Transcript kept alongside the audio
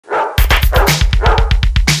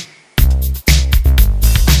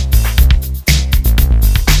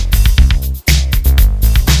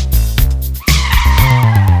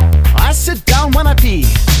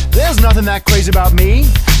act crazy about me.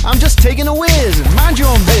 I'm just taking a whiz. Mind your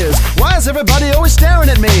own biz. Why is everybody always staring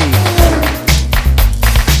at me?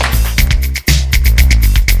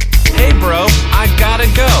 Hey bro, I gotta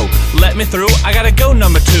go. Let me through, I gotta go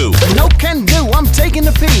number 2. No can do, I'm taking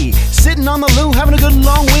a pee. Sitting on the loo, having a good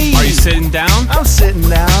long wee. Are you sitting down? I'm sitting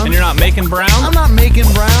down. And you're not making brown? I'm not making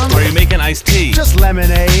brown. Or are you making iced tea? Just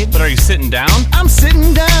lemonade. But are you sitting down? I'm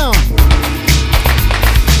sitting down.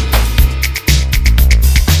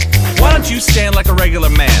 Why don't you stand like a regular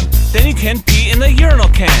man? Then you can pee in the urinal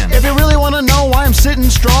can. If you really wanna know why I'm sitting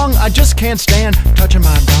strong, I just can't stand touching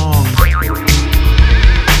my dong.